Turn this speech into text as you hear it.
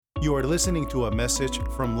You are listening to a message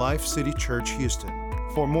from Life City Church Houston.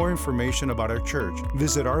 For more information about our church,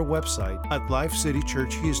 visit our website at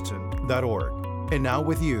lifecitychurchhouston.org. And now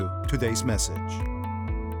with you, today's message.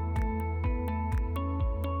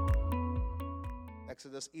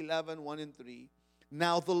 Exodus 11, 1 and 3.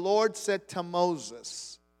 Now the Lord said to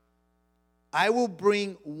Moses, I will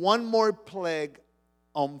bring one more plague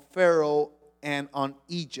on Pharaoh and on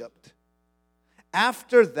Egypt.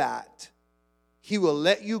 After that, he will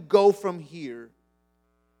let you go from here.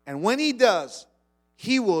 And when he does,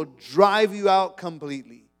 he will drive you out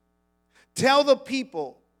completely. Tell the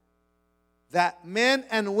people that men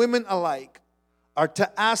and women alike are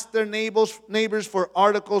to ask their neighbors for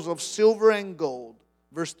articles of silver and gold.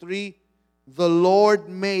 Verse 3, the Lord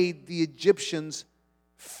made the Egyptians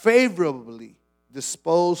favorably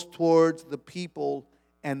disposed towards the people,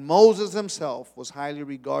 and Moses himself was highly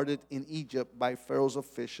regarded in Egypt by Pharaoh's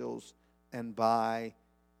officials and by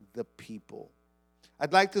the people.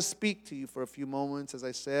 I'd like to speak to you for a few moments, as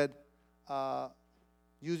I said,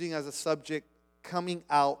 using as a subject, coming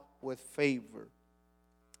out with favor.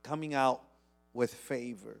 Coming out with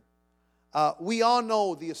favor. We all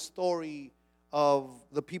know the story of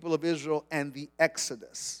the people of Israel and the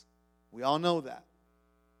Exodus. We all know that.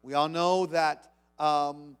 We all know that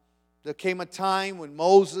there came a time when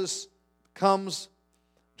Moses comes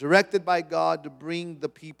directed by God to bring the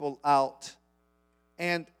people out.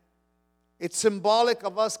 And it's symbolic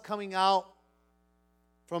of us coming out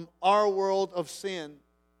from our world of sin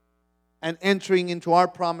and entering into our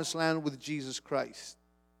promised land with Jesus Christ.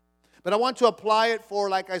 But I want to apply it for,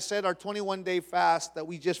 like I said, our 21-day fast that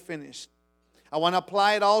we just finished. I want to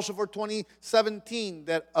apply it also for 2017,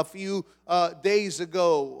 that a few days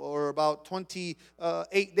ago, or about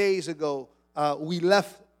 28 days ago, we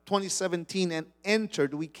left 2017 and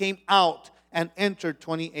we came out and entered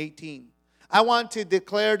 2018. I want to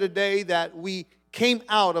declare today that we came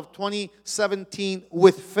out of 2017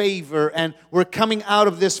 with favor, and we're coming out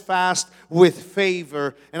of this fast with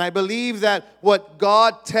favor. And I believe that what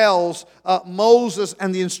God tells Moses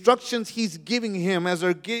and the instructions he's giving him as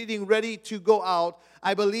they're getting ready to go out,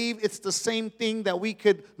 I believe it's the same thing that we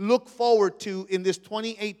could look forward to in this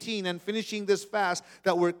 2018 and finishing this fast,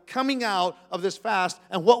 that we're coming out of this fast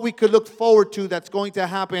and what we could look forward to that's going to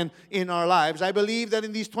happen in our lives. I believe that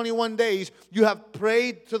in these 21 days, you have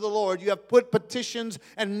prayed to the Lord. You have put petitions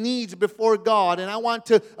and needs before God. And I want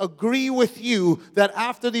to agree with you that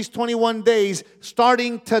after these 21 days,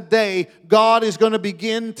 starting today, God is going to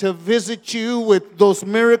begin to visit you with those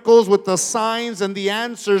miracles, with the signs and the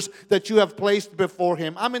answers that you have placed before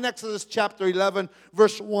Him. I'm in Exodus chapter 11,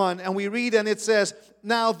 verse 1, and we read, and it says,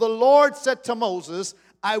 Now the Lord said to Moses,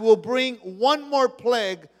 I will bring one more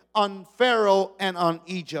plague on Pharaoh and on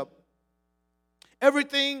Egypt.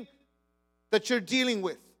 Everything that you're dealing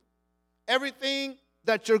with, everything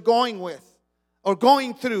that you're going with or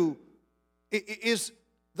going through is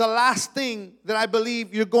the last thing that I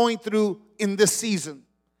believe you're going through in this season.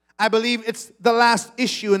 I believe it's the last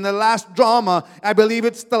issue and the last drama. I believe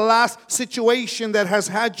it's the last situation that has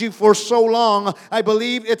had you for so long. I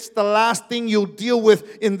believe it's the last thing you'll deal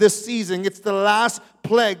with in this season. It's the last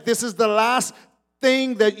plague. This is the last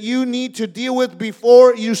thing that you need to deal with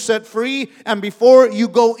before you set free and before you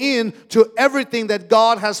go in to everything that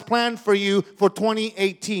God has planned for you for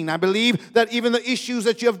 2018. I believe that even the issues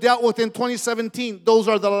that you have dealt with in 2017, those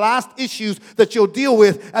are the last issues that you'll deal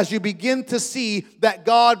with as you begin to see that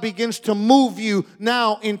God begins to move you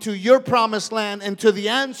now into your promised land and to the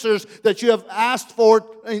answers that you have asked for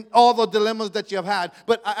in all the dilemmas that you have had.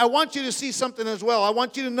 But I want you to see something as well. I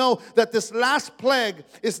want you to know that this last plague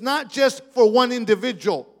is not just for one individual.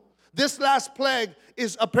 This last plague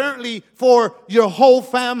is apparently for your whole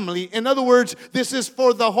family. In other words, this is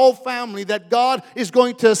for the whole family, that God is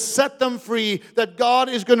going to set them free, that God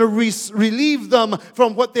is going to relieve them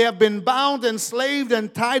from what they have been bound, enslaved,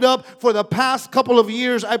 and tied up for the past couple of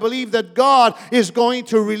years. I believe that God is going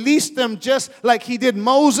to release them just like He did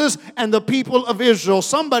Moses and the people of Israel.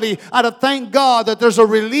 Somebody ought to thank God that there's a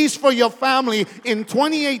release for your family. In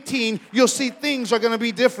 2018, you'll see things are going to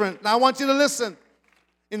be different. Now I want you to listen.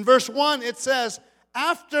 In verse 1, it says,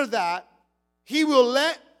 after that, He will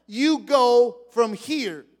let you go from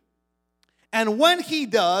here. And when He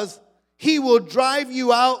does, He will drive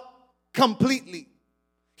you out completely.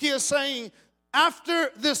 He is saying, after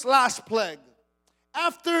this last plague,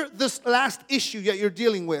 after this last issue that you're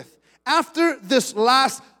dealing with, after this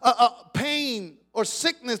last pain or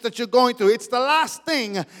sickness that you're going through. It's the last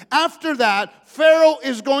thing. After that, Pharaoh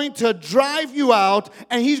is going to drive you out,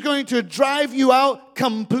 and he's going to drive you out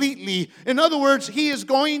completely. In other words, he is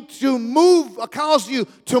going to cause you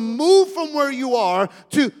to move from where you are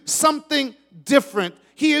to something different.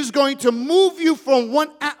 He is going to move you from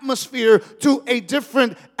one atmosphere to a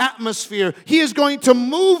different atmosphere. He is going to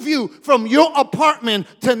move you from your apartment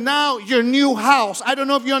to now your new house. I don't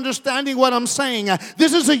know if you're understanding what I'm saying.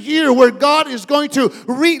 This is a year where God is going to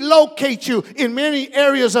relocate you in many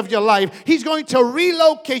areas of your life. He's going to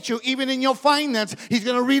relocate you even in your finance. He's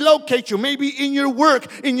going to relocate you maybe in your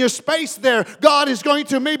work, in your space there. God is going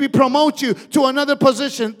to maybe promote you to another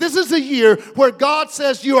position. This is a year where God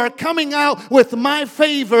says you are coming out with my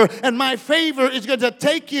favor, and my favor is going to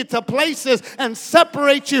take you to places and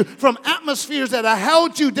separate you from atmospheres that have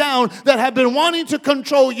held you down, that have been wanting to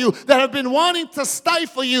control you, that have been wanting to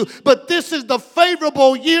stifle you. But this is the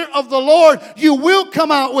favorable year of the Lord. You will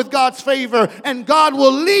come out with God's favor, and God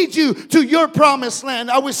will lead you to your promised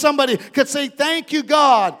land. I wish somebody could say, thank you,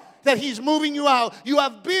 God, that He's moving you out. You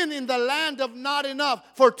have been in the land of not enough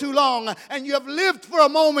for too long, and you have lived for a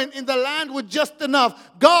moment in the land with just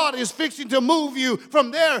enough. God is fixing to move you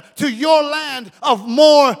from there to your land of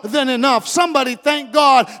more than enough. Somebody thank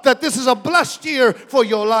God that this is a blessed year for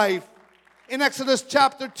your life. In Exodus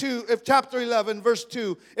chapter 11, verse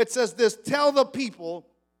 2, it says this: tell the people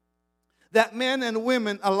that men and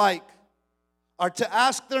women alike are to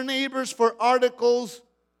ask their neighbors for articles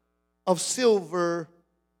of silver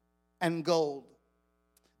and gold.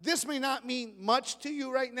 This may not mean much to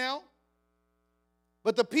you right now,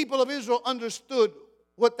 but the people of Israel understood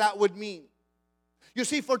what that would mean. You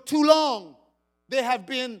see, for too long, they have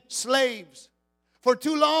been slaves. For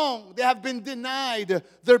too long, they have been denied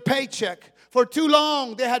their paycheck. For too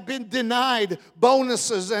long, they had been denied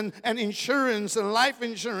bonuses and insurance and life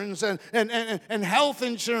insurance and health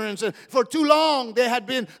insurance. And for too long, they had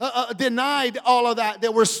been denied all of that. They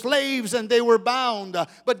were slaves and they were bound.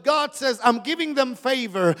 But God says, I'm giving them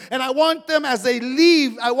favor. And I want them, as they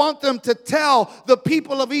leave, I want them to tell the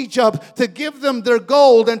people of Egypt to give them their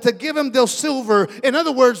gold and to give them their silver. In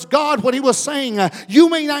other words, God, what He was saying, you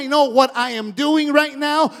may not know what I am doing right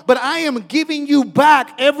now, but I am giving you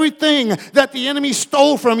back everything that the enemy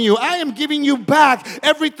stole from you. I am giving you back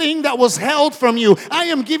everything that was held from you. I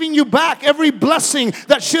am giving you back every blessing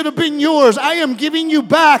that should have been yours. I am giving you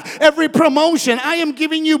back every promotion. I am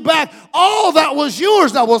giving you back all that was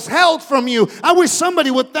yours that was held from you. I wish somebody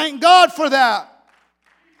would thank God for that.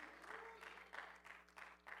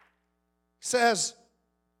 He says,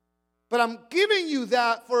 but I'm giving you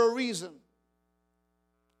that for a reason.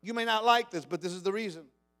 You may not like this, but this is the reason.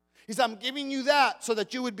 He said, I'm giving you that so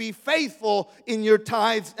that you would be faithful in your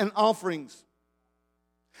tithes and offerings.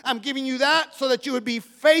 I'm giving you that so that you would be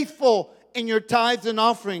faithful in your tithes and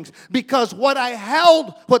offerings. Because what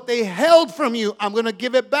they held from you, I'm going to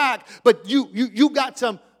give it back. But you got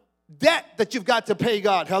some debt that you've got to pay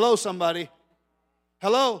God. Hello, somebody.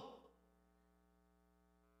 Hello.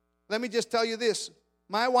 Let me just tell you this.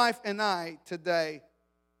 My wife and I today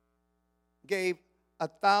gave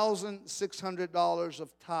 $1,600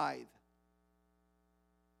 of tithe.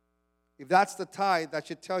 If that's the tithe, that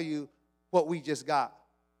should tell you what we just got.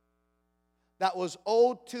 That was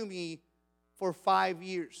owed to me for 5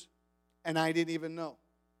 years, and I didn't even know.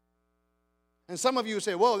 And some of you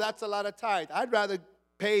say, whoa, that's a lot of tithe. I'd rather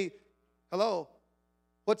pay, hello,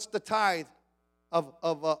 what's the tithe of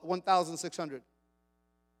 1,600?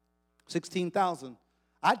 16,000.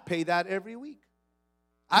 I'd pay that every week.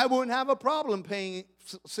 I wouldn't have a problem paying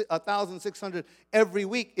 1,600 every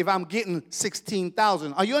week if I'm getting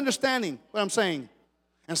 16,000. Are you understanding what I'm saying?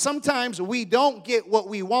 And sometimes we don't get what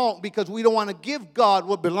we want because we don't want to give God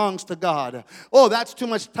what belongs to God. Oh, that's too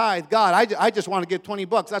much tithe. God, I just want to give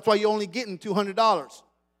 $20. That's why you're only getting $200.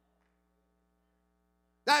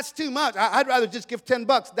 That's too much. I'd rather just give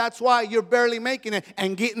 $10. That's why you're barely making it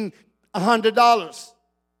and getting $100.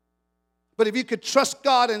 But if you could trust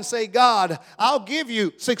God and say, God, I'll give you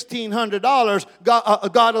 $1,600,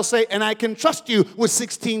 God will say, and I can trust you with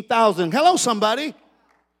 16,000. Hello, somebody.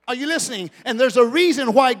 Are you listening? And there's a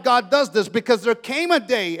reason why God does this, because there came a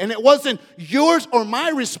day, and it wasn't yours or my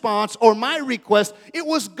response or my request. It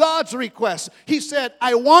was God's request. He said,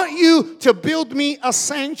 I want you to build me a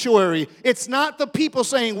sanctuary. It's not the people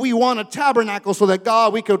saying we want a tabernacle so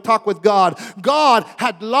that we could talk with God. God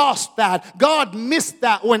had lost that. God missed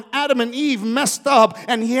that when Adam and Eve messed up,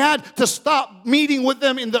 and He had to stop meeting with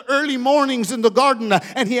them in the early mornings in the garden,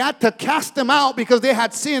 and He had to cast them out because they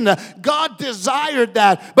had sinned. God desired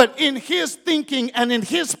that. But in his thinking and in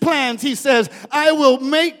his plans, he says, I will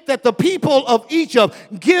make that the people of Egypt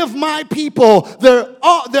give my people their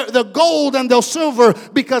gold and their silver,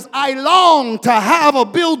 because I long to have a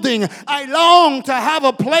building. I long to have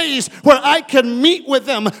a place where I can meet with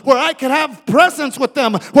them, where I can have presence with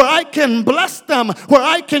them, where I can bless them, where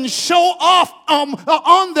I can show off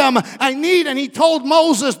on them. And he told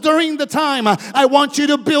Moses during the time, I want you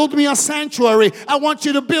to build me a sanctuary. I want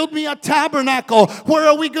you to build me a tabernacle. Where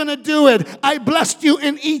are we going to do it? I blessed you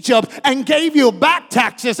in Egypt and gave you back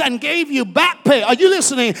taxes and gave you back pay. Are you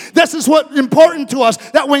listening? This is what's important to us,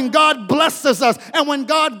 that when God blesses us and when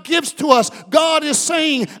God gives to us, God is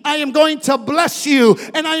saying, I am going to bless you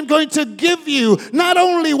and I am going to give you not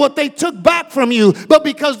only what they took back from you, but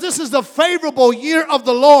because this is the favorable year of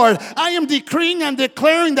the Lord, I am decreeing and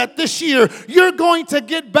declaring that this year you're going to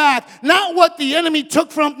get back not what the enemy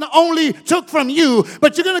not only took from you,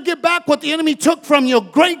 but you're going to get back what the enemy took from your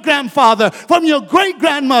great-grandfather, from your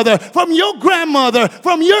great-grandmother, from your grandmother,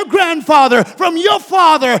 from your grandfather, from your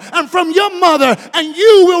father, and from your mother, and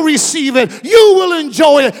you will receive it. You will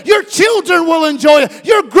enjoy it. Your children will enjoy it.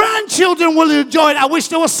 Your grandchildren will enjoy it. I wish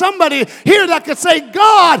there was somebody here that could say,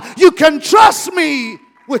 God, you can trust me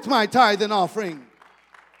with my tithe and offering.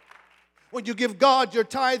 When you give God your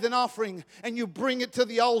tithe and offering and you bring it to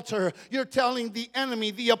the altar, you're telling the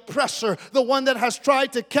enemy, the oppressor, the one that has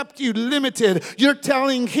tried to keep you limited, you're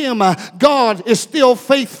telling him, God is still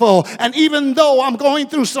faithful. And even though I'm going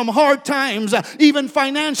through some hard times, even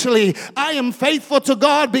financially, I am faithful to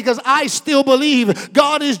God because I still believe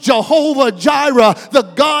God is Jehovah Jireh, the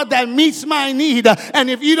God that meets my need. And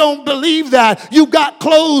if you don't believe that, you've got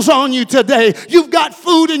clothes on you today. You've got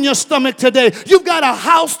food in your stomach today. You've got a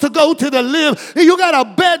house to go to live. You got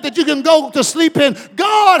a bed that you can go to sleep in.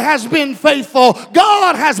 God has been faithful.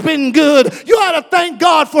 God has been good. You ought to thank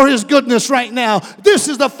God for his goodness right now. This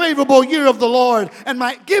is the favorable year of the Lord. And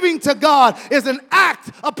my giving to God is an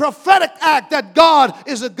act, a prophetic act, that God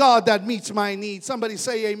is a God that meets my needs. Somebody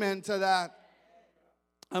say amen to that.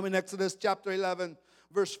 I'm in Exodus chapter 11,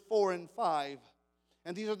 verse 4 and 5.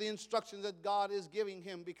 And these are the instructions that God is giving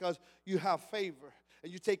him because you have favor.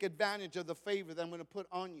 And you take advantage of the favor that I'm going to put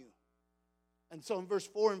on you. And so in verse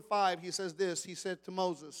 4 and 5, he says this. He said to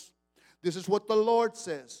Moses, this is what the Lord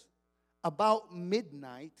says. About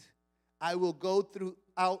midnight, I will go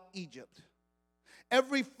throughout Egypt.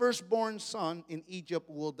 Every firstborn son in Egypt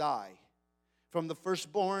will die, from the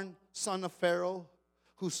firstborn son of Pharaoh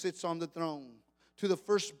who sits on the throne, to the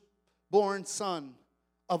firstborn son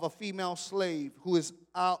of a female slave who is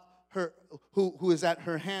at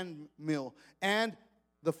her handmill, and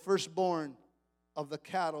the firstborn of the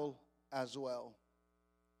cattle as well.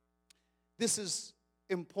 This is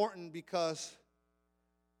important because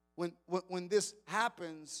when this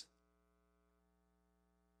happens,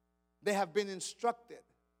 they have been instructed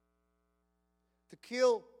to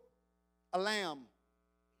kill a lamb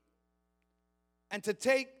and to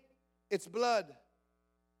take its blood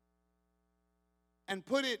and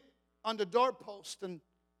put it on the doorpost and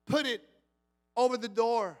put it over the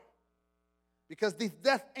door, because the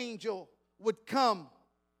death angel would come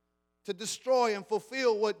to destroy and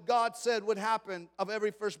fulfill what God said would happen of every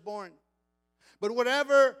firstborn. But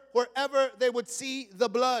wherever they would see the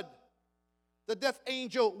blood, the death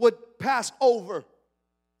angel would pass over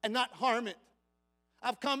and not harm it.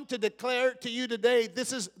 I've come to declare to you today,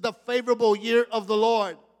 this is the favorable year of the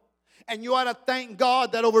Lord. And you ought to thank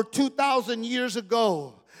God that over 2,000 years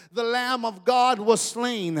ago, the Lamb of God was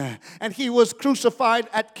slain, and he was crucified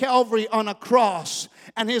at Calvary on a cross,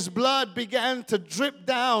 and his blood began to drip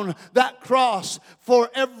down that cross for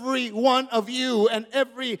every one of you and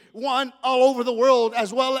every one all over the world,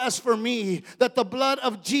 as well as for me, that the blood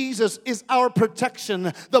of Jesus is our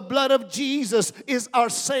protection. The blood of Jesus is a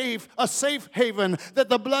safe haven, that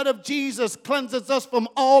the blood of Jesus cleanses us from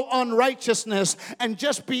all unrighteousness. And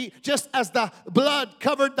just as the blood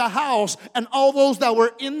covered the house and all those that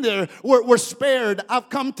were in there were spared, I've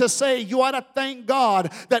come to say you ought to thank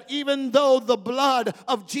God that even though the blood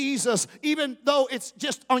of Jesus, even though it's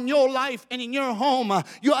just on your life and in your home,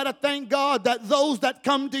 you ought to thank God that those that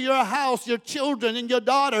come to your house, your children and your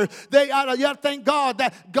daughter, you ought to thank God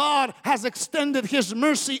that God has extended his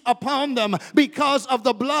mercy upon them because of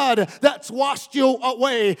the blood that's washed you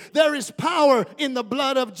away. There is power in the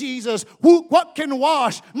blood of Jesus. What can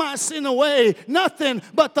wash my sin away? Nothing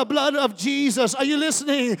but the blood of Jesus. Are you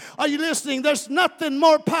listening? Are you listening? There's nothing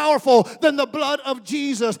more powerful than the blood of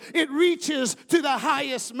Jesus. It reaches to the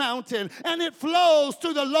highest mountain, and it flows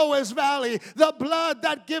to the lowest valley. The blood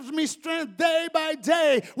that gives me strength day by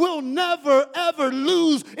day will never, ever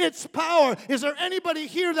lose its power. Is there anybody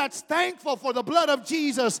here that's thankful for the blood of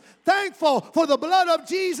Jesus? Thankful for the blood of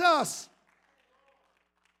Jesus.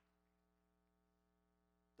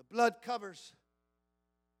 The blood covers.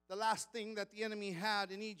 The last thing that the enemy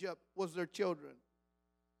had in Egypt was their children.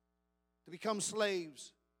 To become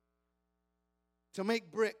slaves. To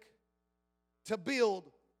make brick. To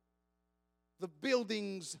build the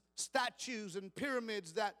buildings, statues, and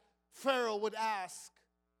pyramids that Pharaoh would ask.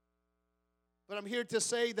 But I'm here to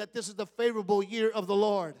say that this is the favorable year of the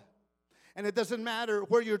Lord. And it doesn't matter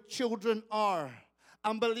where your children are.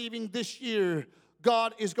 I'm believing this year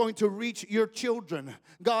God is going to reach your children.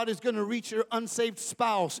 God is going to reach your unsaved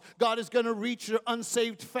spouse. God is going to reach your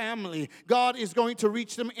unsaved family. God is going to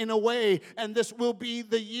reach them in a way. And this will be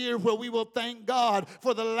the year where we will thank God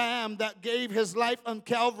for the Lamb that gave His life on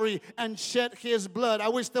Calvary and shed His blood. I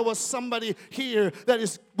wish there was somebody here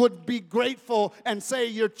that would be grateful and say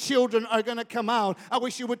your children are going to come out. I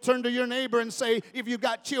wish you would turn to your neighbor and say, if you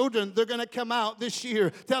got children, they're going to come out this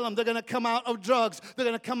year. Tell them they're going to come out of drugs. They're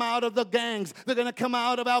going to come out of the gangs. They're going to come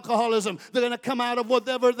out of alcoholism. They're going to come out of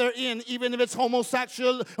whatever they're in, even if it's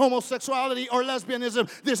homosexuality or lesbianism.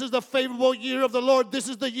 This is the favorable year of the Lord. This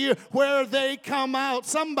is the year where they come out.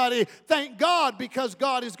 Somebody thank God, because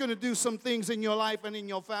God is going to do some things in your life and in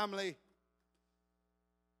your family.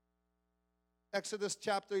 Exodus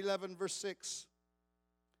chapter 11, verse 6.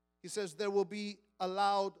 He says, there will be a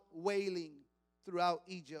loud wailing throughout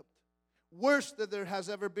Egypt, worse than there has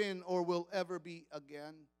ever been or will ever be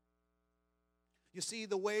again. You see,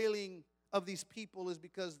 the wailing of these people is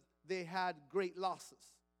because they had great losses.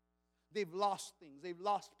 They've lost things. They've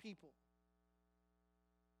lost people.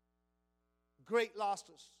 Great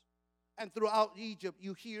losses. And throughout Egypt,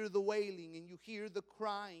 you hear the wailing, and you hear the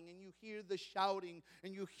crying, and you hear the shouting,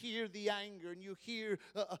 and you hear the anger, and you hear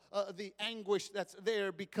the anguish that's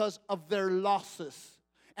there because of their losses.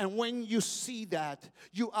 And when you see that,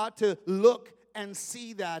 you ought to look and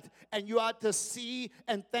see that, and you ought to see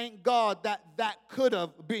and thank God that could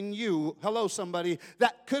have been you. Hello, somebody.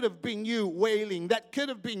 That could have been you wailing. That could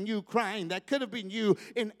have been you crying. That could have been you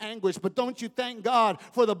in anguish. But don't you thank God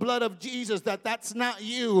for the blood of Jesus that's not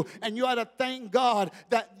you. And you ought to thank God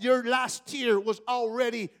that your last tear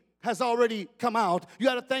has already come out. You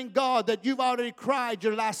got to thank God that you've already cried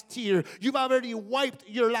your last tear. You've already wiped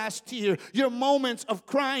your last tear. Your moments of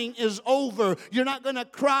crying is over. You're not going to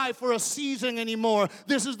cry for a season anymore.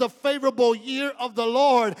 This is the favorable year of the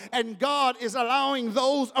Lord, and God is allowing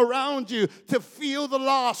those around you to feel the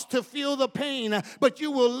loss, to feel the pain, but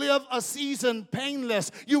you will live a season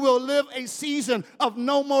painless. You will live a season of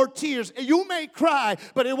no more tears. You may cry,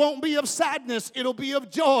 but it won't be of sadness. It'll be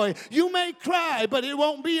of joy. You may cry, but it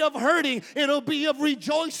won't be of hurting. It'll be of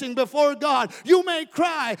rejoicing before God. You may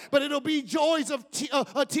cry, but it'll be tears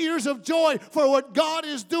of joy for what God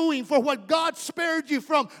is doing, for what God spared you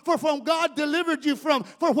from God delivered you from,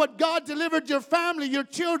 for what God delivered your family, your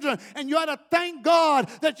children. And you ought to thank God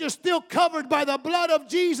that you're still covered by the blood of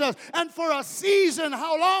Jesus. And for a season,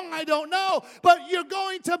 how long, I don't know, but you're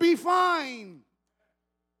going to be fine.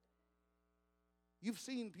 You've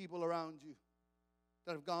seen people around you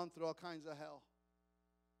that have gone through all kinds of hell.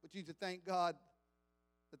 But you need to thank God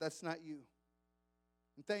that that's not you.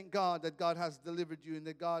 And thank God that God has delivered you and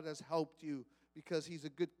that God has helped you, because He's a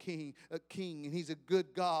good king, and He's a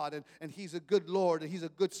good God, and He's a good Lord, and He's a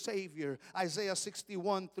good Savior. Isaiah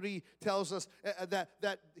 61:3 tells us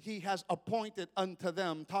that He has appointed unto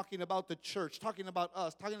them, talking about the church, talking about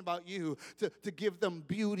us, talking about you, to give them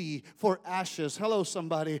beauty for ashes. Hello,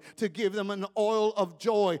 somebody. To give them an oil of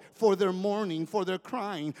joy for their mourning, for their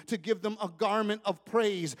crying, to give them a garment of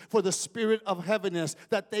praise for the spirit of heaviness,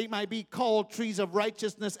 that they might be called trees of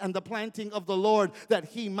righteousness and the planting of the Lord, that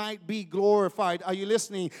He might be glorified. Are you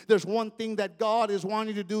listening? There's one thing that God is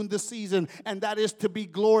wanting to do in this season, and that is to be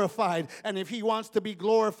glorified. And if He wants to be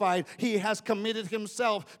glorified, He has committed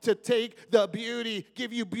Himself to take the beauty,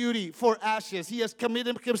 give you beauty for ashes. He has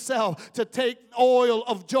committed Himself to take oil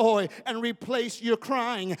of joy and replace your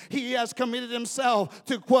crying. He has committed Himself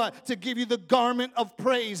to what? To give you the garment of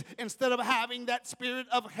praise. Instead of having that spirit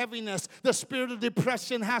of heaviness, the spirit of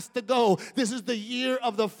depression has to go. This is the year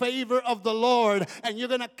of the favor of the Lord, and you're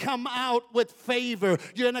going to come out with with favor.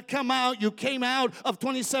 You're going to come out. You came out of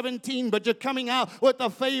 2017, but you're coming out with the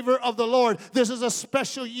favor of the Lord. This is a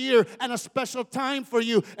special year and a special time for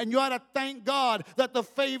you. And you ought to thank God that the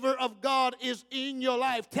favor of God is in your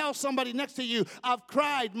life. Tell somebody next to you, I've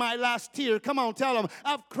cried my last tear. Come on, tell them,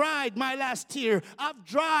 I've cried my last tear. I've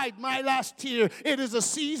dried my last tear. It is a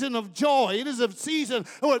season of joy. It is a season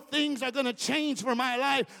where things are going to change for my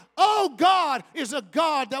life. Oh, God is a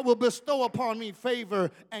God that will bestow upon me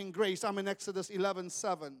favor and grace. I'm in Exodus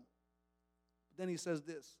 11:7. Then he says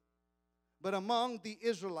this, but among the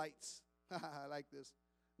Israelites, I like this,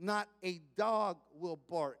 not a dog will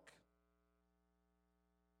bark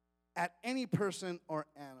at any person or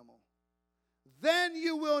animal. Then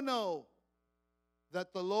you will know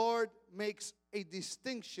that the Lord makes a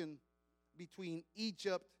distinction between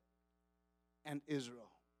Egypt and Israel.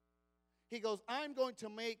 He goes, I'm going to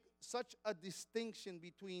make such a distinction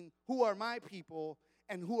between who are my people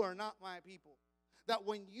and who are not my people, that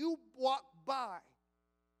when you walk by,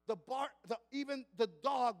 even the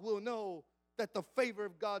dog will know that the favor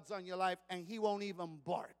of God's on your life, and he won't even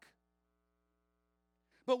bark.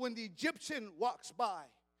 But when the Egyptian walks by,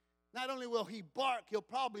 not only will he bark, he'll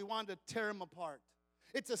probably want to tear him apart.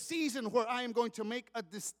 It's a season where I am going to make a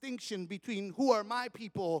distinction between who are my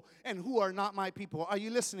people and who are not my people. Are you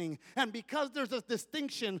listening? And because there's a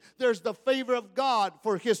distinction, there's the favor of God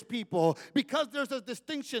for his people. Because there's a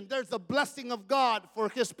distinction, there's the blessing of God for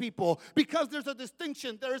his people. Because there's a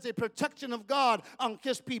distinction, there is a protection of God on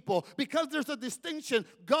his people. Because there's a distinction,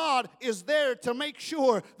 God is there to make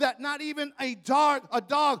sure that not even a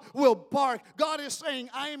dog will bark. God is saying,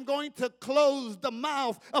 I am going to close the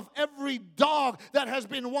mouth of every dog that has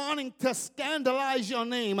been wanting to scandalize your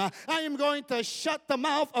name. I am going to shut the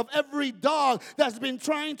mouth of every dog that's been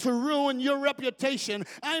trying to ruin your reputation.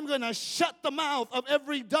 I am going to shut the mouth of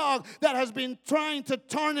every dog that has been trying to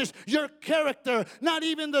tarnish your character. Not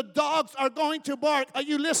even the dogs are going to bark. Are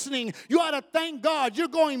you listening? You ought to thank God. You're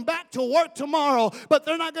going back to work tomorrow, but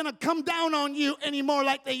they're not going to come down on you anymore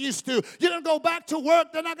like they used to. You're going to go back to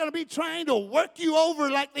work. They're not going to be trying to work you over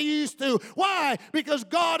like they used to. Why? Because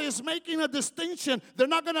God is making a distinction. They're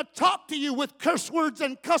not going to talk to you with curse words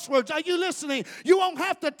and cuss words. Are you listening? You won't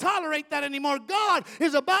have to tolerate that anymore. God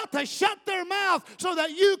is about to shut their mouth so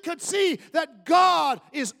that you could see that God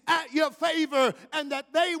is at your favor and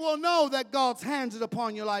that they will know that God's hands is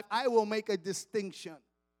upon your life. I will make a distinction.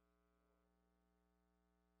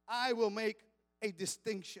 I will make a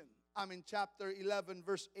distinction. I'm in chapter 11,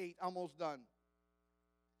 verse 8, almost done.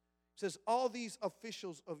 It says, all these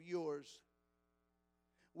officials of yours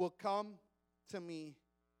will come to me,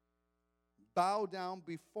 bow down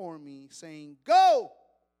before me, saying, go,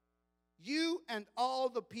 you and all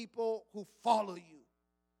the people who follow you.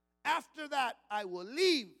 After that, I will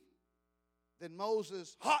leave. Then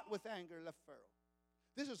Moses, hot with anger, left Pharaoh.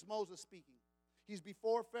 This is Moses speaking. He's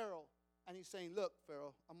before Pharaoh, and he's saying, look,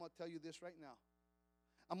 Pharaoh, I'm going to tell you this right now.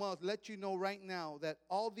 I'm going to let you know right now that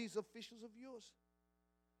all these officials of yours,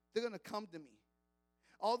 they're going to come to me.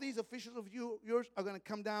 All these officials of yours are going to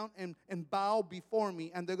come down and bow before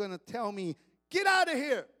me, and they're going to tell me, get out of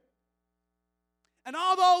here. And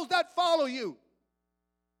all those that follow you.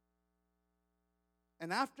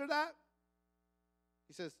 And after that,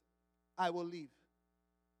 he says, I will leave.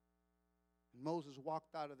 And Moses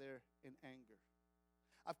walked out of there in anger.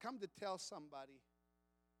 I've come to tell somebody,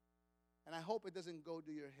 and I hope it doesn't go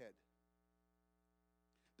to your head.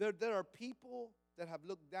 There are people that have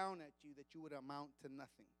looked down at you that you would amount to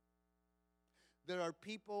nothing. There are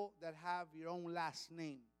people that have your own last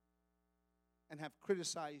name and have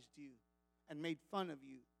criticized you and made fun of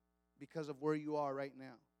you because of where you are right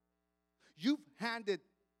now. You've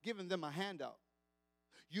given them a handout.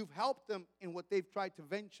 You've helped them in what they've tried to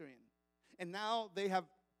venture in. And now they have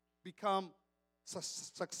become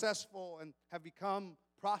successful and have become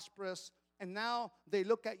prosperous. And now they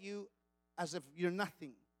look at you as if you're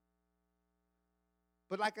nothing.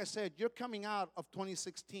 But like I said, you're coming out of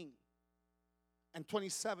 2016 and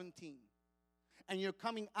 2017. And you're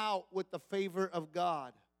coming out with the favor of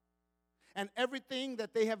God. And everything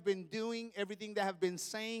that they have been doing, everything they have been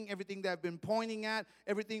saying, everything they have been pointing at,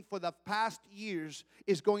 everything for the past years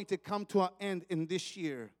is going to come to an end in this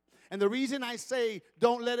year. And the reason I say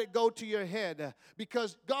don't let it go to your head,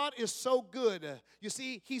 because God is so good. You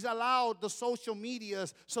see, He's allowed the social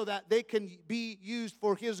medias so that they can be used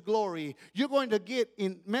for His glory. You're going to get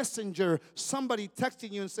in Messenger somebody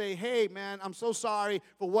texting you and say, hey, man, I'm so sorry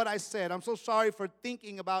for what I said. I'm so sorry for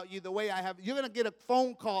thinking about you the way I have. You're going to get a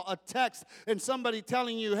phone call, a text, and somebody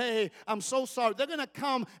telling you, hey, I'm so sorry. They're going to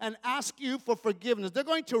come and ask you for forgiveness. They're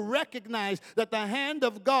going to recognize that the hand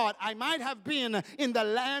of God, I might have been in the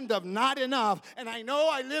land of of not enough. And I know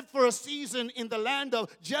I lived for a season in the land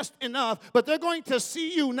of just enough, but they're going to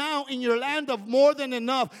see you now in your land of more than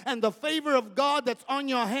enough, and the favor of God that's on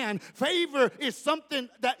your hand. Favor is something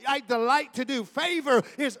that I delight to do. Favor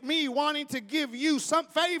is me wanting to give you some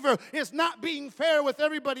favor. It's not being fair with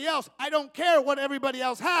everybody else. I don't care what everybody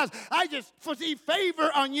else has. I just foresee favor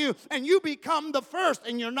on you, and you become the first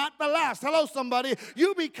and you're not the last. Hello, somebody.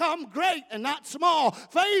 You become great and not small.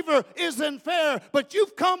 Favor isn't fair, but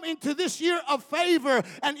you've come into this year of favor,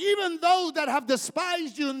 and even those that have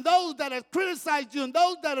despised you, and those that have criticized you, and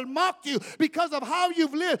those that have mocked you because of how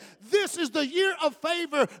you've lived, this is the year of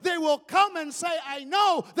favor. They will come and say, I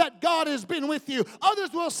know that God has been with you.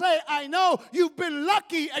 Others will say, I know you've been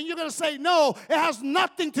lucky, and you're going to say, no, it has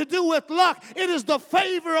nothing to do with luck. It is the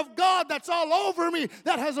favor of God that's all over me,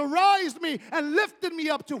 that has arised me and lifted me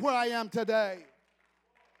up to where I am today.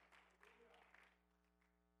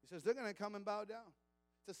 He says they're going to come and bow down.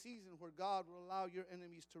 It's a season where God will allow your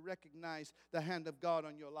enemies to recognize the hand of God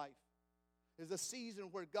on your life. It's a season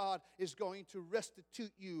where God is going to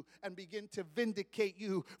restitute you and begin to vindicate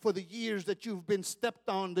you for the years that you've been stepped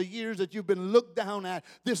on, the years that you've been looked down at.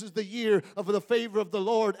 This is the year of the favor of the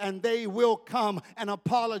Lord, and they will come and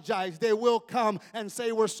apologize. They will come and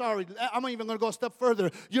say, we're sorry. I'm even going to go a step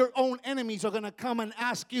further. Your own enemies are going to come and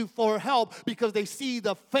ask you for help because they see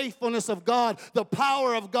the faithfulness of God, the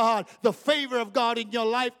power of God, the favor of God in your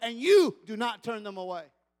life, and you do not turn them away.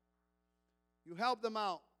 You help them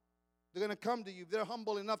out. They're going to come to you. If they're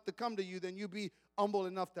humble enough to come to you, then you be humble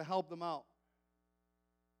enough to help them out.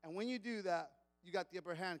 And when you do that, you got the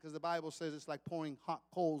upper hand, because the Bible says it's like pouring hot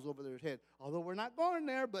coals over their head. Although we're not going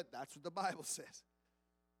there, but that's what the Bible says.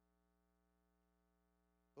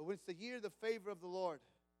 But when it's the year of the favor of the Lord,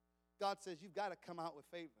 God says you've got to come out with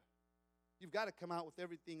favor. You've got to come out with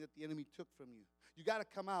everything that the enemy took from you. You've got to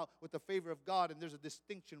come out with the favor of God, and there's a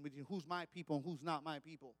distinction between who's my people and who's not my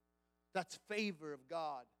people. That's favor of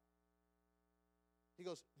God. He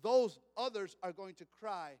goes, those others are going to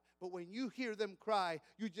cry, but when you hear them cry,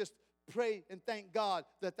 you just pray and thank God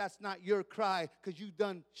that that's not your cry, because you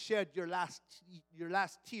done shed your last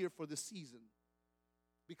tear for the season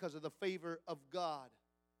because of the favor of God.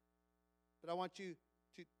 But I want you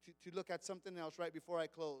to look at something else right before I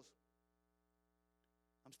close.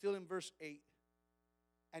 I'm still in verse 8,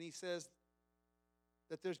 and he says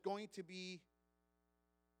that there's going to be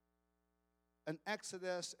an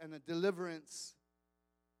exodus and a deliverance,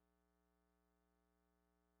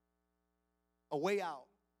 a way out.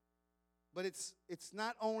 But it's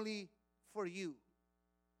not only for you.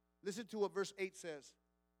 Listen to what verse 8 says.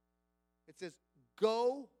 It says,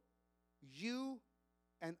 go, you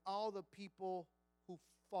and all the people who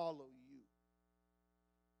follow you.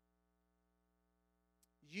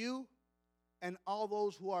 You and all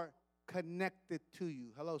those who are connected to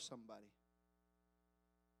you. Hello, somebody.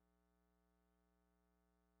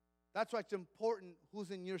 That's why it's important who's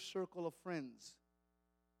in your circle of friends.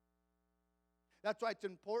 That's why it's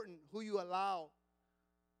important who you allow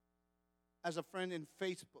as a friend in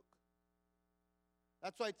Facebook.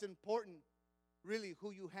 That's why it's important, really, who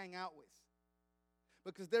you hang out with.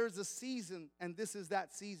 Because there is a season, and this is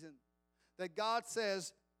that season, that God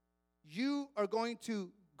says, you are going to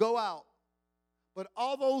go out, but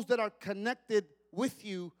all those that are connected with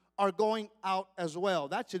you are going out as well.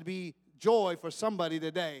 That should be joy for somebody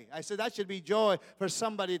today. I said that should be joy for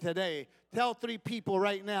somebody today. Tell 3 people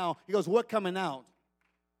right now. He goes, we're coming out.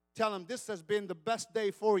 Tell them this has been the best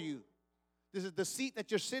day for you. This is the seat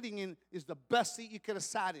that you're sitting in is the best seat you could have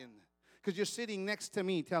sat in. Because you're sitting next to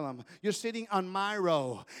me, tell them. You're sitting on my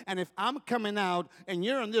row. And if I'm coming out and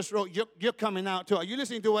you're on this row, you're coming out too. Are you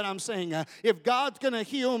listening to what I'm saying? If God's going to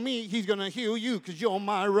heal me, He's going to heal you because you're on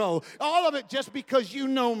my row. All of it just because you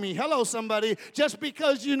know me. Hello, somebody. Just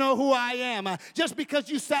because you know who I am. Just because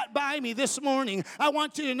you sat by me this morning. I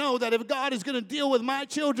want you to know that if God is going to deal with my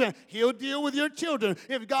children, He'll deal with your children.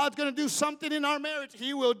 If God's going to do something in our marriage,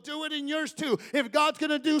 He will do it in yours too. If God's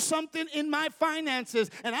going to do something in my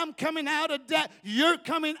finances and I'm coming out of debt, you're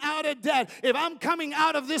coming out of debt. If I'm coming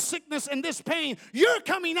out of this sickness and this pain, you're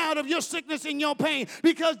coming out of your sickness and your pain.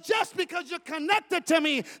 Because just because you're connected to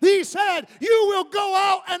me, He said, you will go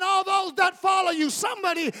out and all those that follow you.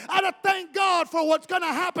 Somebody ought to thank God for what's going to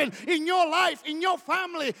happen in your life, in your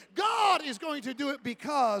family. God is going to do it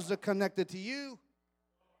because they're connected to you.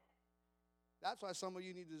 That's why some of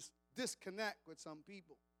you need to disconnect with some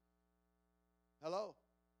people. Hello?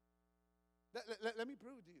 Let me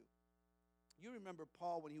prove it to you. You remember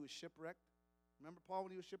Paul when he was shipwrecked? Remember Paul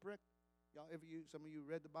when he was shipwrecked? Some of you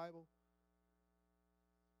read the Bible?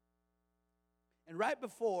 And right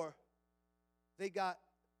before they got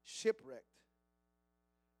shipwrecked,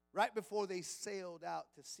 right before they sailed out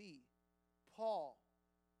to sea, Paul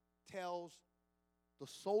tells the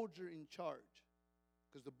soldier in charge,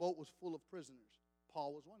 because the boat was full of prisoners.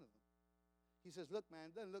 Paul was one of them. He says, look, man,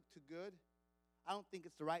 it doesn't look too good. I don't think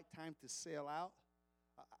it's the right time to sail out.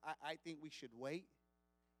 I think we should wait.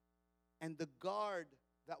 And the guard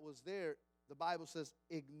that was there, the Bible says,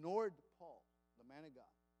 ignored Paul, the man of God.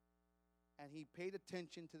 And he paid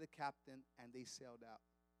attention to the captain, and they sailed out.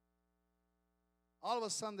 All of a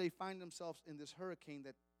sudden, they find themselves in this hurricane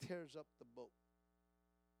that tears up the boat.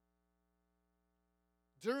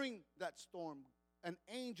 During that storm, an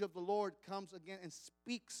angel of the Lord comes again and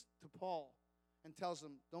speaks to Paul and tells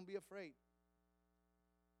him, don't be afraid.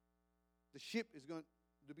 The ship is going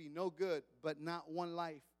to be no good, but not one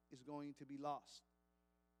life is going to be lost.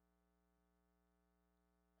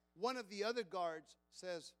 One of the other guards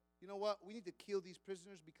says, you know what, we need to kill these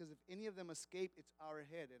prisoners, because if any of them escape, it's our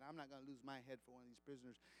head, and I'm not going to lose my head for one of these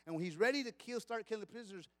prisoners. And when he's ready to start killing the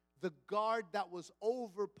prisoners, the guard that was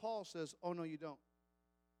over Paul says, oh, no, you don't.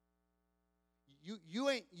 You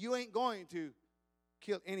ain't going to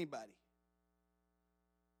kill anybody.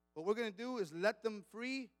 What we're going to do is let them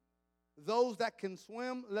free. Those that can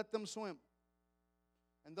swim, let them swim.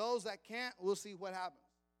 And those that can't, we'll see what happens.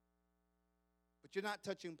 But you're not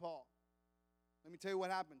touching Paul. Let me tell you what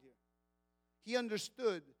happened here. He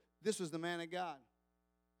understood this was the man of God.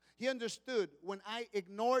 He understood when I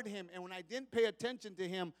ignored him and when I didn't pay attention to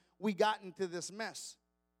him, we got into this mess.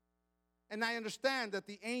 And I understand that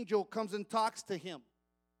the angel comes and talks to him.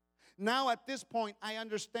 Now at this point, I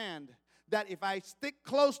understand that if I stick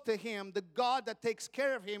close to him, the God that takes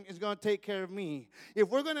care of him is going to take care of me. If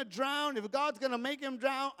we're going to drown, if God's going to make him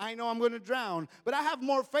drown, I know I'm going to drown. But I have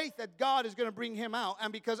more faith that God is going to bring him out.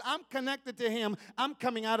 And because I'm connected to him, I'm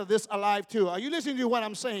coming out of this alive too. Are you listening to what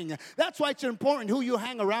I'm saying? That's why it's important who you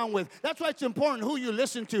hang around with. That's why it's important who you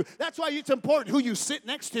listen to. That's why it's important who you sit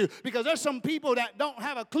next to. Because there's some people that don't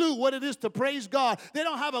have a clue what it is to praise God. They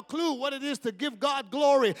don't have a clue what it is to give God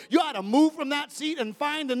glory. You ought to move from that seat and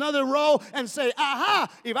find another row and say, aha,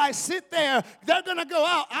 if I sit there, they're going to go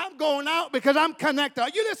out. I'm going out because I'm connected.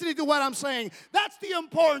 Are you listening to what I'm saying? That's the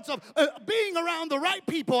importance of being around the right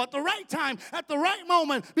people at the right time, at the right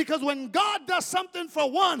moment, because when God does something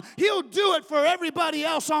for one, he'll do it for everybody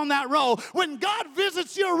else on that row. When God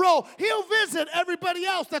visits your row, he'll visit everybody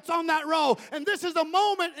else that's on that row. And this is a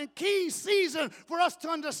moment and key season for us to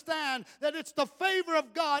understand that it's the favor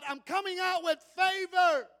of God. I'm coming out with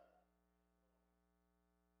favor.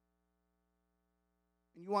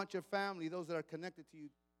 And you want your family, those that are connected to you,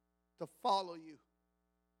 to follow you.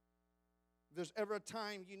 If there's ever a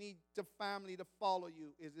time you need the family to follow you,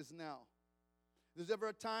 it is now. If there's ever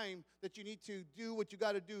a time that you need to do what you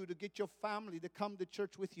got to do to get your family to come to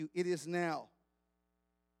church with you, it is now.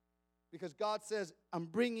 Because God says, I'm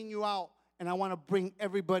bringing you out, and I want to bring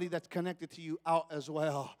everybody that's connected to you out as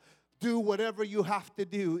well. Do whatever you have to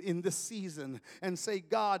do in this season and say,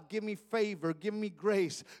 God, give me favor, give me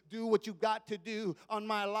grace. Do what you got to do on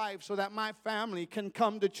my life so that my family can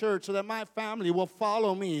come to church, so that my family will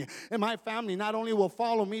follow me. And my family not only will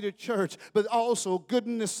follow me to church, but also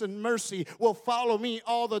goodness and mercy will follow me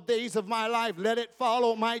all the days of my life. Let it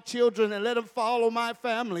follow my children and let them follow my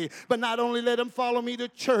family. But not only let them follow me to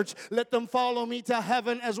church, let them follow me to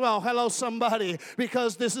heaven as well. Hello, somebody.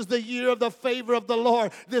 Because this is the year of the favor of the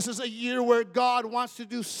Lord. This is a year where God wants to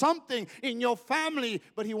do something in your family,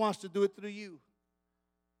 but he wants to do it through you.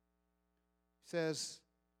 He says,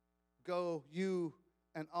 go you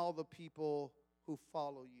and all the people who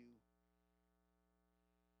follow you.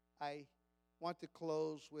 I want to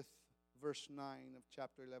close with verse 9 of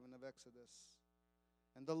chapter 11 of Exodus.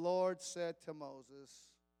 And the Lord said to Moses,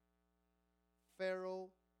 Pharaoh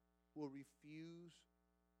will refuse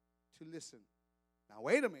to listen. Now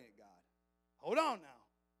wait a minute, God. Hold on now.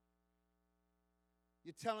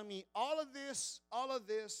 You're telling me all of this,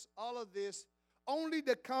 only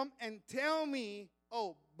to come and tell me,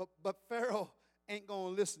 oh, but Pharaoh ain't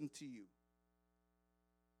going to listen to you.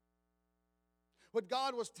 What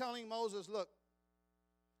God was telling Moses, look,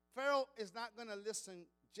 Pharaoh is not going to listen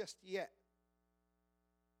just yet.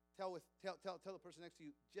 Tell the person next to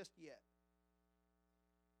you, just yet.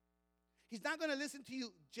 He's not going to listen to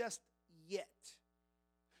you just yet.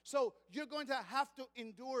 So you're going to have to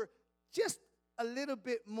endure just a little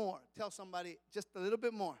bit more. Tell somebody, just a little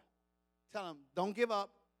bit more. Tell them, don't give up.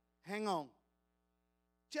 Hang on.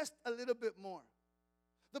 Just a little bit more.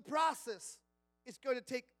 The process is going to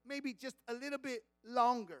take maybe just a little bit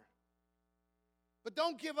longer. But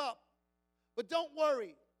don't give up. But don't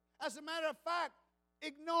worry. As a matter of fact,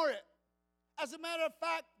 ignore it. As a matter of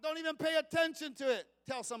fact, don't even pay attention to it.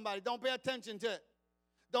 Tell somebody, don't pay attention to it.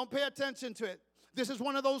 Don't pay attention to it. This is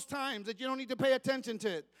one of those times that you don't need to pay attention to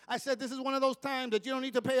it. I said this is one of those times that you don't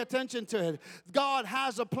need to pay attention to it. God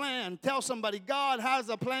has a plan. Tell somebody, God has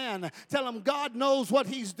a plan. Tell them God knows what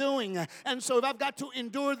He's doing. And so if I've got to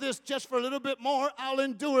endure this just for a little bit more, I'll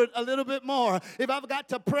endure it a little bit more. If I've got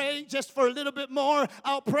to pray just for a little bit more,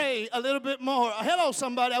 I'll pray a little bit more. Hello,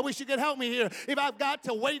 somebody. I wish you could help me here. If I've got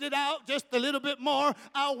to wait it out just a little bit more,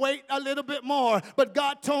 I'll wait a little bit more. But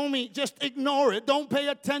God told me, just ignore it. Don't pay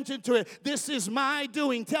attention to it. This is my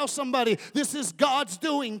doing. Tell somebody, this is God's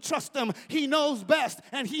doing. Trust Him. He knows best,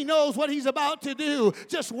 and He knows what He's about to do.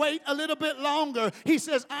 Just wait a little bit longer. He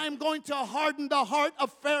says, I'm going to harden the heart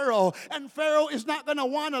of Pharaoh, and Pharaoh is not going to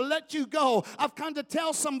want to let you go. I've come to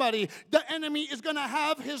tell somebody, the enemy is going to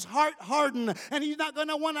have his heart hardened, and he's not going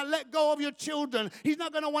to want to let go of your children. He's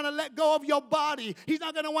not going to want to let go of your body. He's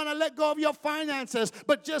not going to want to let go of your finances.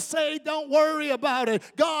 But just say, don't worry about it.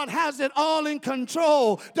 God has it all in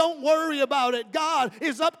control. Don't worry about it. God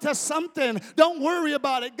is up to something. Don't worry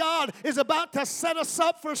about it. God is about to set us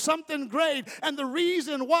up for something great. And the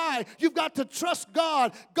reason why you've got to trust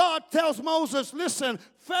God, God tells Moses, listen,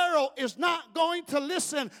 Pharaoh is not going to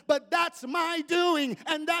listen, but that's my doing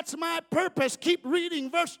and that's my purpose. Keep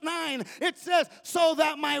reading verse 9. It says, so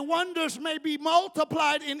that my wonders may be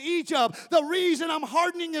multiplied in Egypt. The reason I'm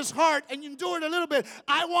hardening his heart, and you endure it a little bit,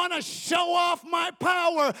 I want to show off my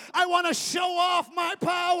power. I want to show off my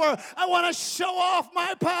power. I want to show off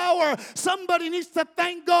my power. Somebody needs to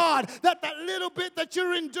thank God that that little bit that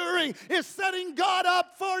you're enduring is setting God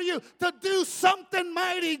up for you to do something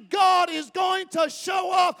mighty. God is going to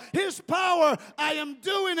show off His power. I am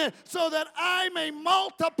doing it so that I may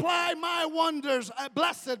multiply my wonders.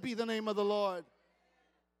 Blessed be the name of the Lord.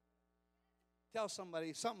 Tell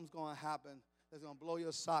somebody something's going to happen that's going to blow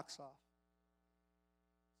your socks off.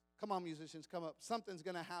 Come on, musicians, come up. Something's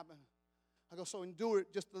going to happen. I go, so endure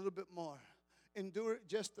it just a little bit more. Endure it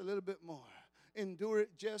just a little bit more. Endure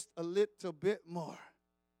it just a little bit more.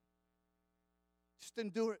 Just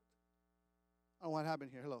endure it. I don't know what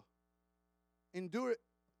happened here. Hello. Endure it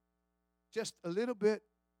just a little bit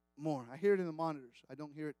more. I hear it in the monitors. I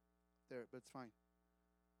don't hear it there, but it's fine.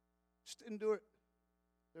 Just endure it.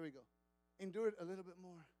 There we go. Endure it a little bit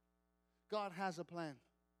more. God has a plan.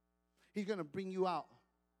 He's going to bring you out.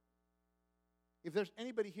 If there's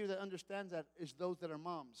anybody here that understands that, it's those that are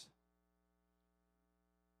moms.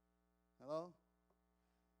 Hello?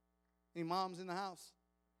 Any moms in the house?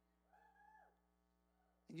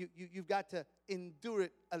 You've got to endure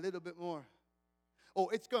it a little bit more. Oh,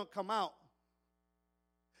 it's going to come out.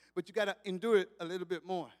 But you got to endure it a little bit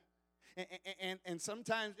more. And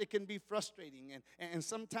sometimes it can be frustrating. And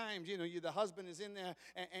sometimes, the husband is in there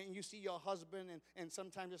and you see your husband and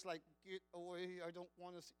sometimes it's like, get away. I don't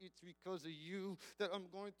want to see it because of you that I'm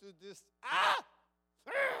going through this.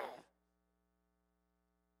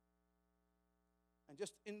 And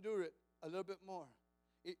just endure it a little bit more.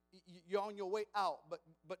 You're on your way out, but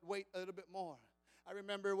wait a little bit more. I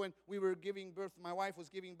remember when we were giving birth, my wife was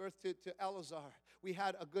giving birth to Eleazar. We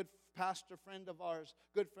had a good pastor friend of ours,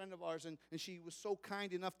 and she was so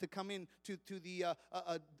kind enough to come in to the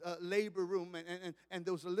labor room, and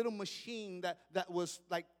there was a little machine that was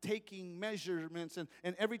like taking measurements,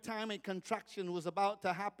 and every time a contraction was about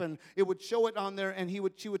to happen, it would show it on there, and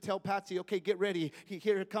she would tell Patsy, okay, get ready,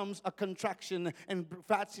 here comes a contraction, and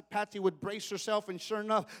Patsy would brace herself, and sure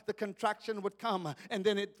enough, the contraction would come, and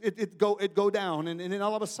then it'd go down, and then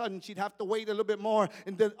all of a sudden, she'd have to wait a little bit more,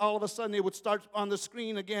 and then all of a sudden, it would start on the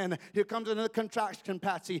screen again. Here comes another contraction,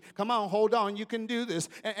 Patsy. Come on, hold on. You can do this.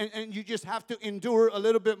 And you just have to endure a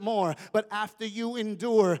little bit more. But after you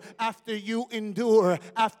endure,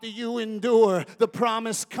 the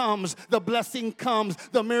promise comes, the blessing comes,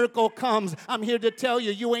 the miracle comes. I'm here to tell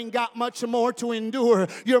you, you ain't got much more to endure.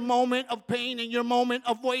 Your moment of pain and your moment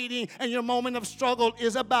of waiting and your moment of struggle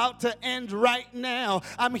is about to end right now.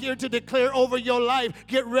 I'm here to declare over your life,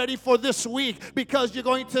 get ready for this week because you're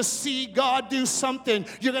going to see God do something.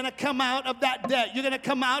 You're going to come out of that debt. You're going to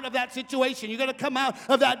come out of that situation. You're going to come out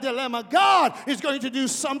of that dilemma. God is going to do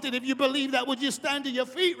something. If you believe that, would you stand to your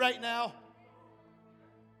feet right now?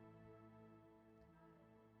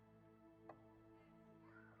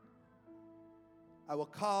 I will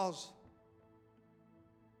cause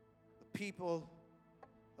the people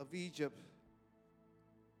of Egypt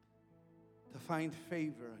to find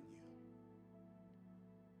favor on you.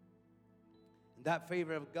 And that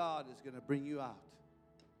favor of God is going to bring you out.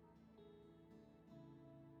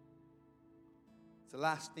 It's the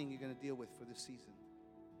last thing you're going to deal with for this season.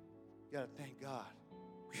 You got to thank God.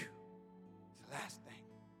 Whew. It's the last thing.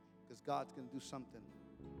 Because God's going to do something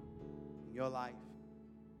in your life.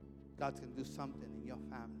 God's going to do something in your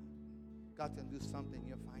family. God's going to do something in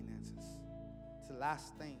your finances. It's the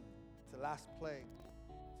last thing. It's the last plague.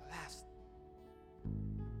 It's the last.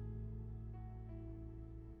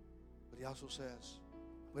 But he also says,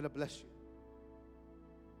 I'm going to bless you.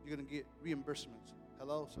 You're going to get reimbursements.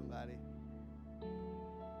 Hello, somebody.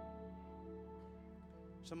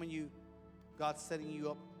 Some of you, God's setting you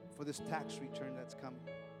up for this tax return that's coming.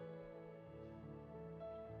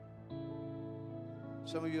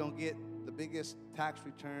 Some of you don't get the biggest tax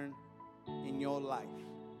return in your life.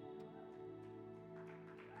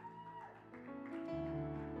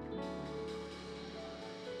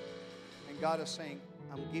 And God is saying,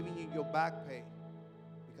 I'm giving you your back pay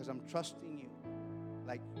because I'm trusting you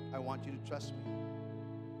like I want you to trust me.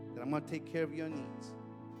 That I'm going to take care of your needs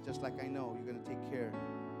just like I know you're going to take care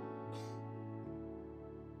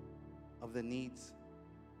of the needs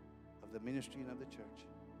of the ministry and of the church.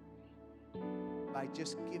 By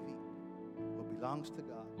just giving what belongs to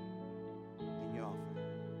God in your offering.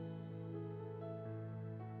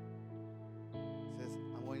 It says,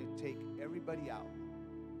 I'm going to take everybody out,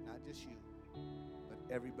 not just you, but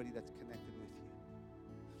everybody that's connected with you.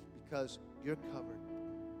 Because you're covered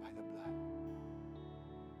by the blood.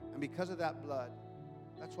 And because of that blood,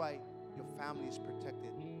 that's why your family is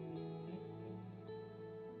protected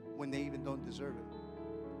when they even don't deserve it.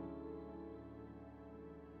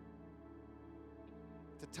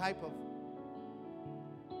 The type of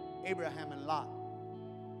Abraham and Lot.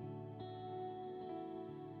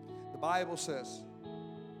 The Bible says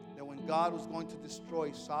that when God was going to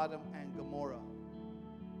destroy Sodom and Gomorrah,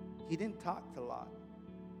 he didn't talk to Lot.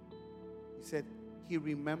 He said he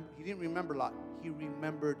didn't remember Lot. He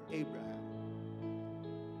remembered Abraham.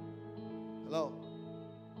 Hello.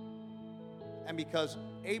 And because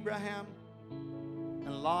Abraham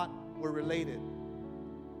and Lot were related,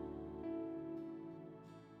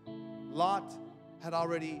 Lot had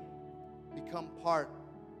already become part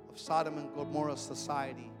of Sodom and Gomorrah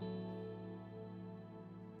society.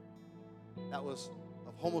 That was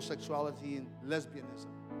of homosexuality and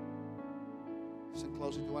lesbianism. Listen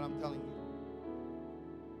closely to what I'm telling you.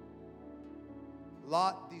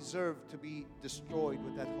 Lot deserved to be destroyed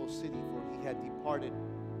with that whole city, for he had departed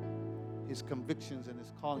his convictions and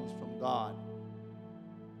his callings from God.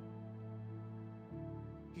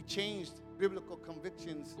 He changed biblical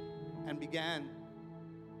convictions and began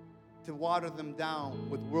to water them down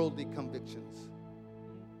with worldly convictions.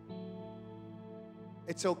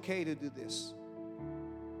 It's okay to do this.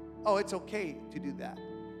 Oh, it's okay to do that.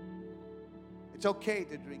 It's okay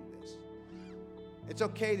to drink this. It's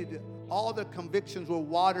okay to do. All the convictions were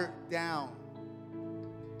watered down.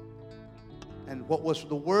 And what was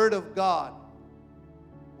the Word of God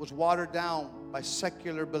was watered down by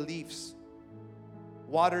secular beliefs,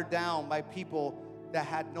 watered down by people that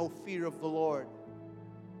had no fear of the Lord.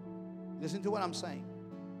 Listen to what I'm saying.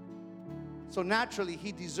 So naturally,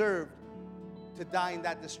 he deserved to die in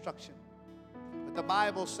that destruction. But the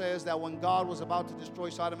Bible says that when God was about to destroy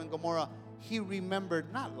Sodom and Gomorrah, he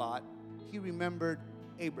remembered not Lot, he remembered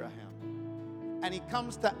Abraham. And he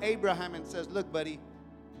comes to Abraham and says, look, buddy,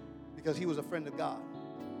 because he was a friend of God.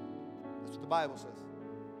 That's what the Bible says.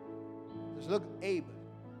 He says, look, Abe,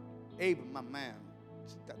 my man,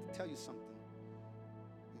 just got to tell you something.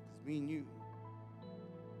 It's me and you.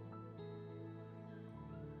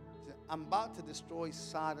 He said, I'm about to destroy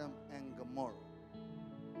Sodom and Gomorrah.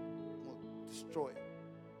 I'm going to destroy it.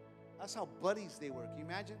 That's how buddies they were. Can you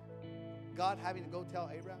imagine? God having to go tell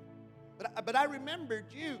Abraham. But I remembered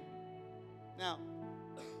you. Now,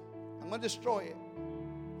 I'm going to destroy it.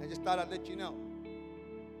 I just thought I'd let you know.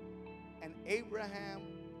 And Abraham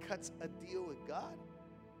cuts a deal with God.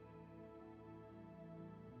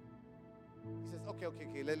 He says, okay,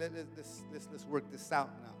 let's work this out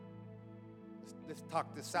now. Let's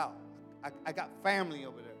talk this out. I got family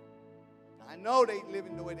over there. I know they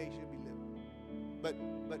living the way they should be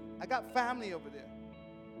living. But I got family over there.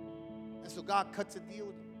 And so God cuts a deal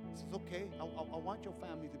with them. He says, okay, I want your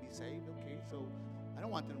family to be saved. Okay, so I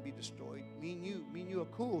don't want them to be destroyed. Me and you are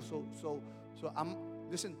cool. So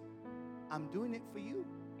I'm doing it for you.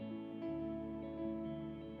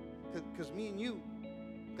 Because me and you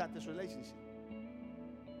got this relationship.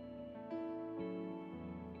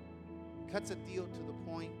 Cuts a deal to the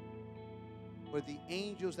point where the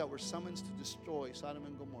angels that were summoned to destroy Sodom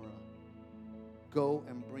and Gomorrah go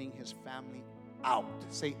and bring his family out.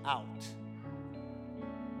 Say out.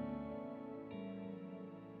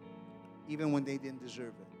 Even when they didn't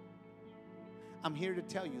deserve it. I'm here to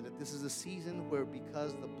tell you that this is a season where,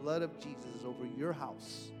 because the blood of Jesus is over your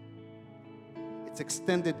house, it's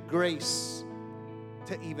extended grace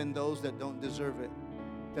to even those that don't deserve it.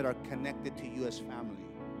 that are connected to you as family.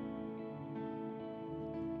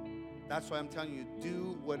 That's why I'm telling you,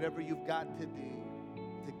 do whatever you've got to do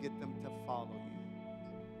to get them to follow you.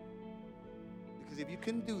 Because if you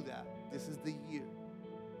can do that, this is the year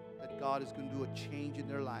that God is going to do a change in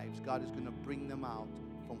their lives. God is going to bring them out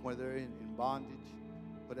from where they're in bondage,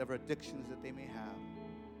 whatever addictions that they may have,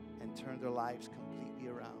 and turn their lives completely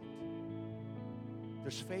around.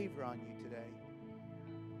 There's favor on you today.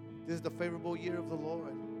 This is the favorable year of the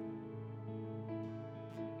Lord.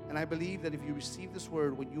 And I believe that if you receive this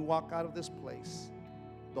word, when you walk out of this place,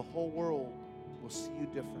 the whole world will see you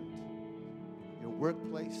different. Your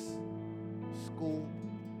workplace, school,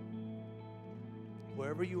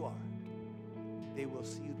 wherever you are, they will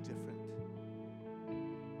see you different.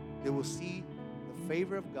 They will see the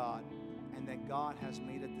favor of God and that God has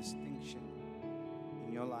made a distinction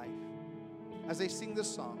in your life. As I sing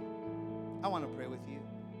this song, I want to pray with you.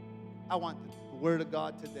 I want the word of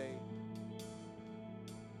God today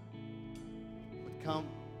would come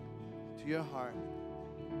to your heart,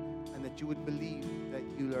 and that you would believe that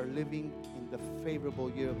you are living in the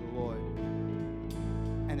favorable year of the Lord,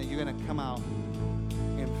 and that you're going to come out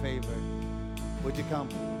in favor. Would you come?